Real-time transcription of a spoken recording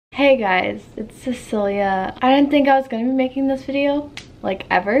Hey guys, it's Cecilia. I didn't think I was gonna be making this video, like,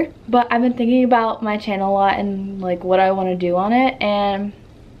 ever, but I've been thinking about my channel a lot and like what I want to do on it, and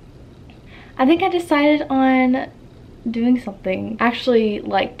I think I decided on doing something, actually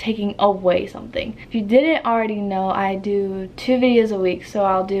like taking away something. If you didn't already know, I do 2 videos a week, so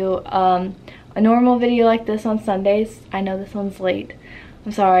I'll do a normal video like this on Sundays. I know this one's late,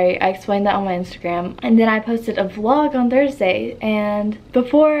 I'm sorry, I explained that on my Instagram. And then I posted a vlog on Thursday. And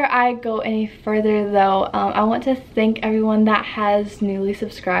before I go any further though, I want to thank everyone that has newly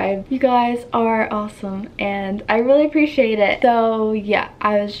subscribed. You guys are awesome and I really appreciate it. So yeah,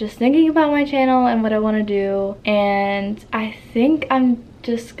 I was just thinking about my channel and what I want to do, and I think I'm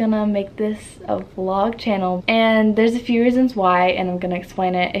just gonna make this a vlog channel, and there's a few reasons why, and I'm gonna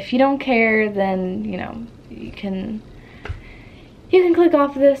explain it. If you don't care, then you know, you can click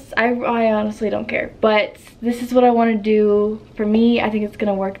off this. I honestly don't care, but this is what I want to do for me. I think it's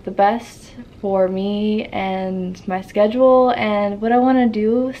gonna work the best for me and my schedule and what I want to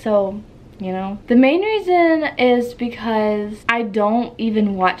do. So you know, the main reason is because I don't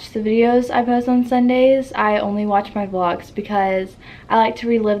even watch the videos I post on Sundays. I only watch my vlogs because I like to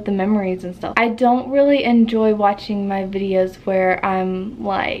relive the memories and stuff. I don't really enjoy watching my videos where I'm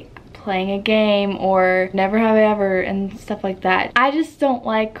like playing a game or never have I ever and stuff like that. I just don't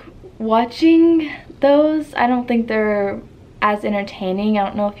like watching those. I don't think they're as entertaining. I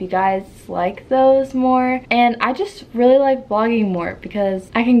don't know if you guys like those more, and I just really like vlogging more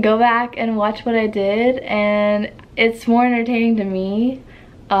because I can go back and watch what I did and it's more entertaining to me.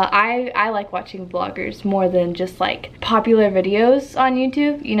 I like watching vloggers more than just like popular videos on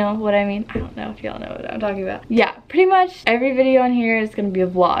YouTube, you know what I mean? I don't know if y'all know what I'm talking about. Yeah, pretty much every video on here is gonna be a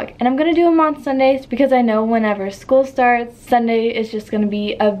vlog, and I'm gonna do them on Sundays because I know whenever school starts, Sunday is just gonna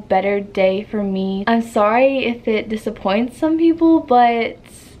be a better day for me. I'm sorry if it disappoints some people, but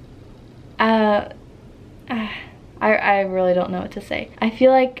I really don't know what to say. I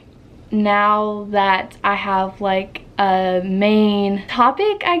feel like now that I have like a main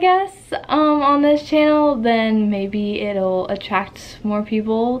topic, I guess, on this channel, then maybe it'll attract more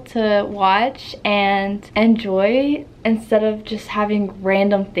people to watch and enjoy instead of just having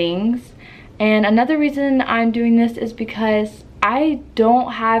random things. And another reason I'm doing this is because I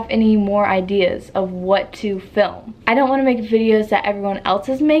don't have any more ideas of what to film. I don't want to make videos that everyone else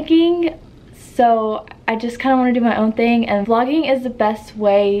is making, so I just kind of want to do my own thing, and vlogging is the best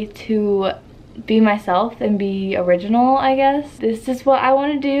way to be myself and be original, I guess. This is what I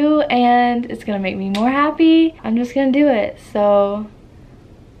want to do and it's gonna make me more happy. I'm just gonna do it. So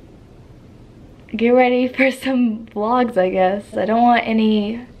get ready for some vlogs, I guess. I don't want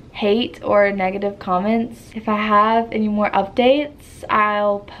any hate or negative comments. If I have any more updates,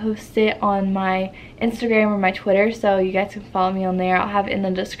 I'll post it on my Instagram or my Twitter, so you guys can follow me on there. I'll have it in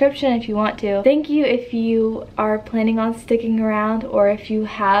the description if you want to. Thank you if you are planning on sticking around, or if you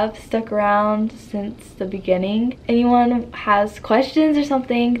have stuck around since the beginning. Anyone has questions or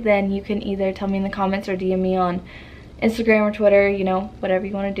something, then you can either tell me in the comments or DM me on Instagram or Twitter, you know, whatever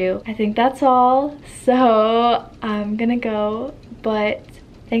you want to do. I think that's all, so I'm gonna go, but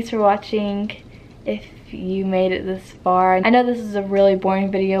thanks for watching if you made it this far. I know this is a really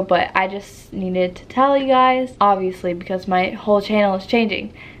boring video, but I just needed to tell you guys, obviously, because my whole channel is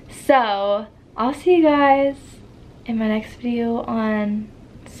changing. So I'll see you guys in my next video on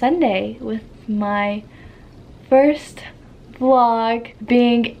Sunday with my first vlog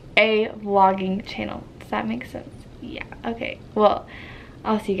being a vlogging channel. Does that make sense? Yeah, okay. Well,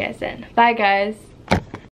 I'll see you guys then. Bye guys.